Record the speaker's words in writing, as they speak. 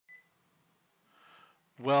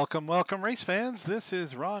Welcome, welcome, race fans. This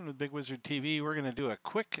is Ron with Bigg Wizurd TV. We're going to do a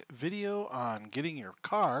quick video on getting your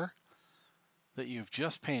car that you've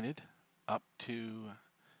just painted up to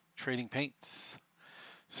trading paints.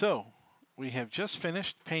 So, we have just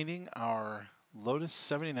finished painting our Lotus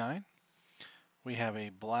 79. We have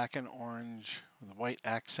a black and orange with a white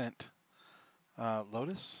accent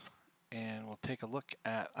Lotus. And we'll take a look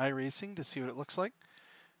at iRacing to see what it looks like.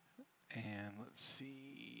 And let's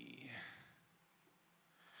see.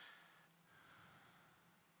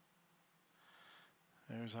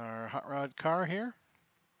 There's our hot rod car here.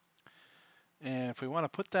 And if we want to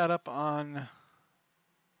put that up on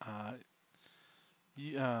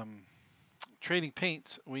trading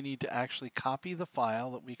paints, we need to actually copy the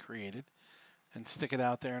file that we created and stick it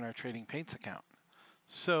out there in our trading paints account.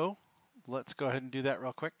 So let's go ahead and do that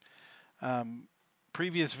real quick.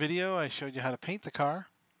 Previous video, I showed you how to paint the car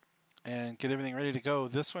and get everything ready to go.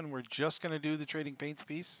 This one, we're just going to do the trading paints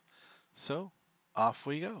piece. So off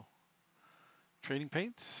we go. Trading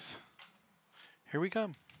paints. Here we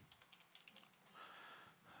come.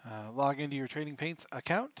 Log into your trading paints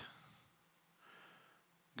account.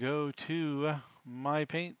 Go to my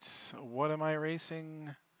paints. What am I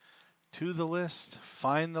racing? To the list.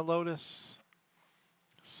 Find the Lotus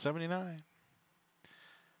 79.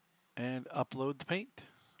 And upload the paint.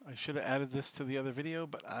 I should have added this to the other video,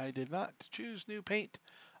 but I did not. Choose new paint.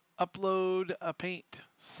 Upload a paint.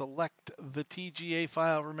 Select the TGA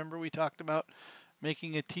file. Remember we talked about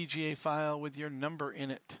making a TGA file with your number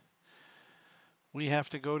in it. We have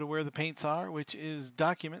to go to where the paints are, which is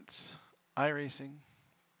Documents, iRacing,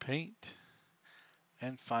 Paint,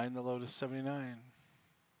 and find the Lotus 79.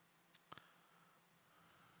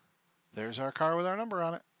 There's our car with our number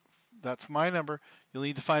on it. That's my number. You'll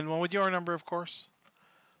need to find one with your number, of course.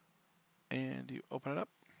 And you open it up.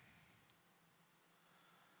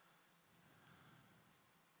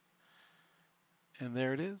 And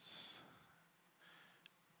there it is.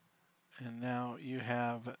 And now you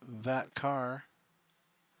have that car,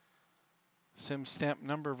 sim stamp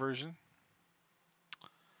number version,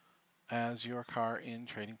 as your car in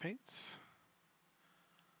Trading Paints.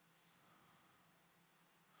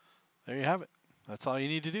 There you have it. That's all you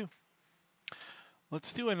need to do.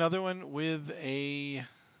 Let's do another one with a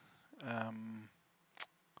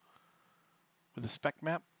spec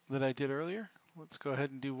map that I did earlier. Let's go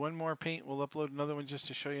ahead and do one more paint. We'll upload another one just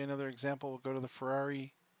to show you another example. We'll go to the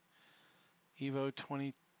Ferrari Evo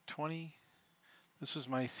 2020. This was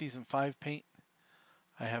my Season 5 paint.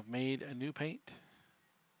 I have made a new paint.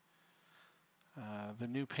 The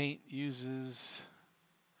new paint uses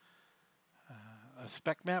a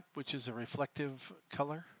spec map, which is a reflective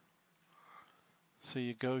color. So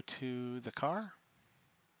you go to the car,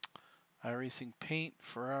 iRacing Paint,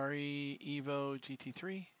 Ferrari Evo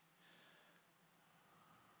GT3.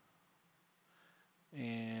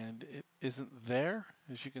 And it isn't there.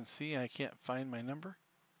 As you can see, I can't find my number.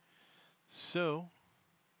 So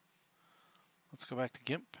let's go back to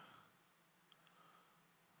GIMP.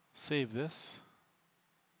 Save this.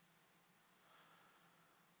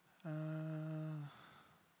 And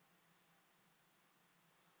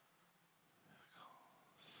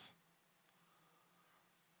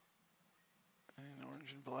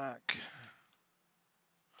orange and black.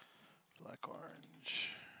 Black,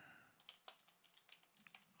 orange.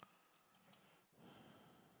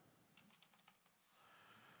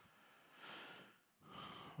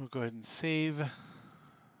 We'll go ahead and save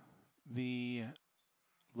the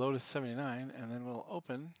Lotus 79, and then we'll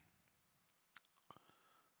open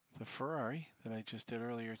the Ferrari that I just did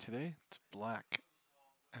earlier today. It's black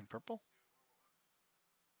and purple.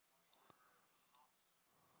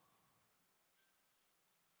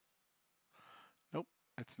 Nope,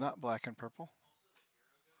 it's not black and purple.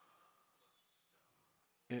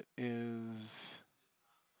 It is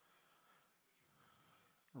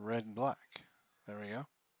red and black. There we go.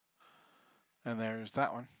 And there's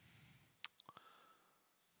that one.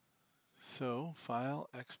 So, File,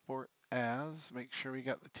 Export As. Make sure we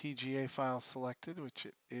got the TGA file selected, which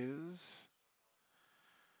it is.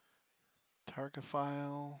 Targa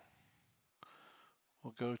file.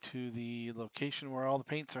 We'll go to the location where all the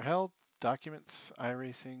paints are held. Documents,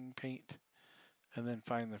 iRacing, Paint, and then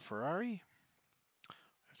find the Ferrari. We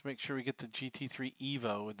have to make sure we get the GT3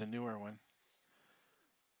 Evo with the newer one.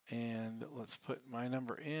 And let's put my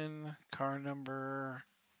number in, car number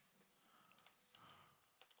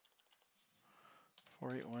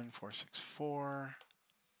 481464.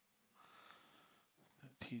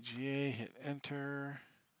 TGA, hit enter.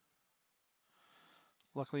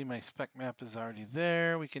 Luckily my spec map is already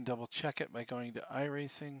there. We can double check it by going to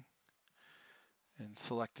iRacing and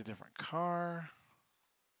select a different car.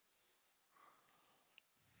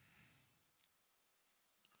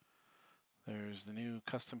 There's the new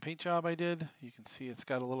custom paint job I did. You can see it's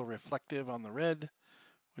got a little reflective on the red,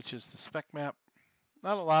 which is the spec map.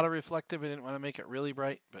 Not a lot of reflective. I didn't want to make it really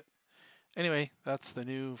bright, but anyway, that's the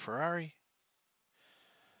new Ferrari.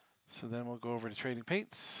 So then we'll go over to Trading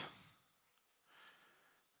Paints.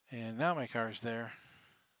 And now my car's there.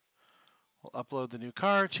 We'll upload the new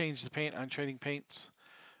car, change the paint on Trading Paints.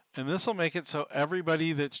 And this will make it so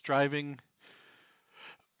everybody that's driving,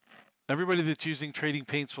 everybody that's using Trading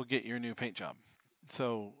Paints will get your new paint job.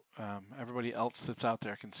 So everybody else that's out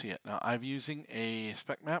there can see it. Now I'm using a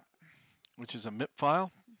spec map, which is a MIP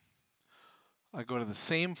file. I go to the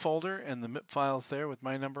same folder and the MIP file's there with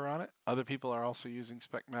my number on it. Other people are also using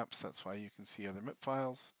spec maps. That's why you can see other MIP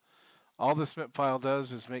files. All this MIP file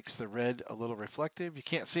does is makes the red a little reflective. You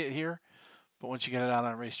can't see it here, but once you get it out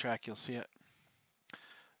on racetrack, you'll see it.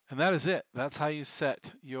 And that is it. That's how you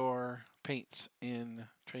set your paints in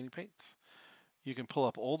Trading Paints. You can pull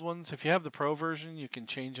up old ones. If you have the Pro version, you can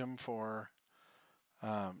change them for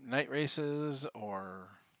night races, or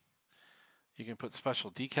you can put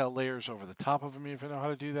special decal layers over the top of them if you know how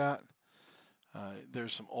to do that.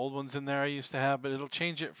 There's some old ones in there I used to have, but it'll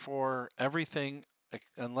change it for everything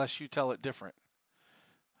unless you tell it different.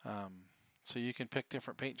 So you can pick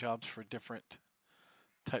different paint jobs for different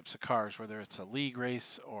types of cars, whether it's a league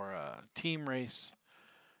race or a team race.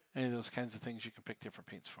 Any of those kinds of things you can pick different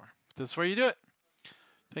paints for. This is where you do it.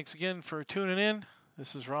 Thanks again for tuning in.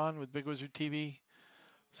 This is Ron with Bigg Wizurd TV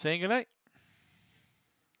saying goodnight.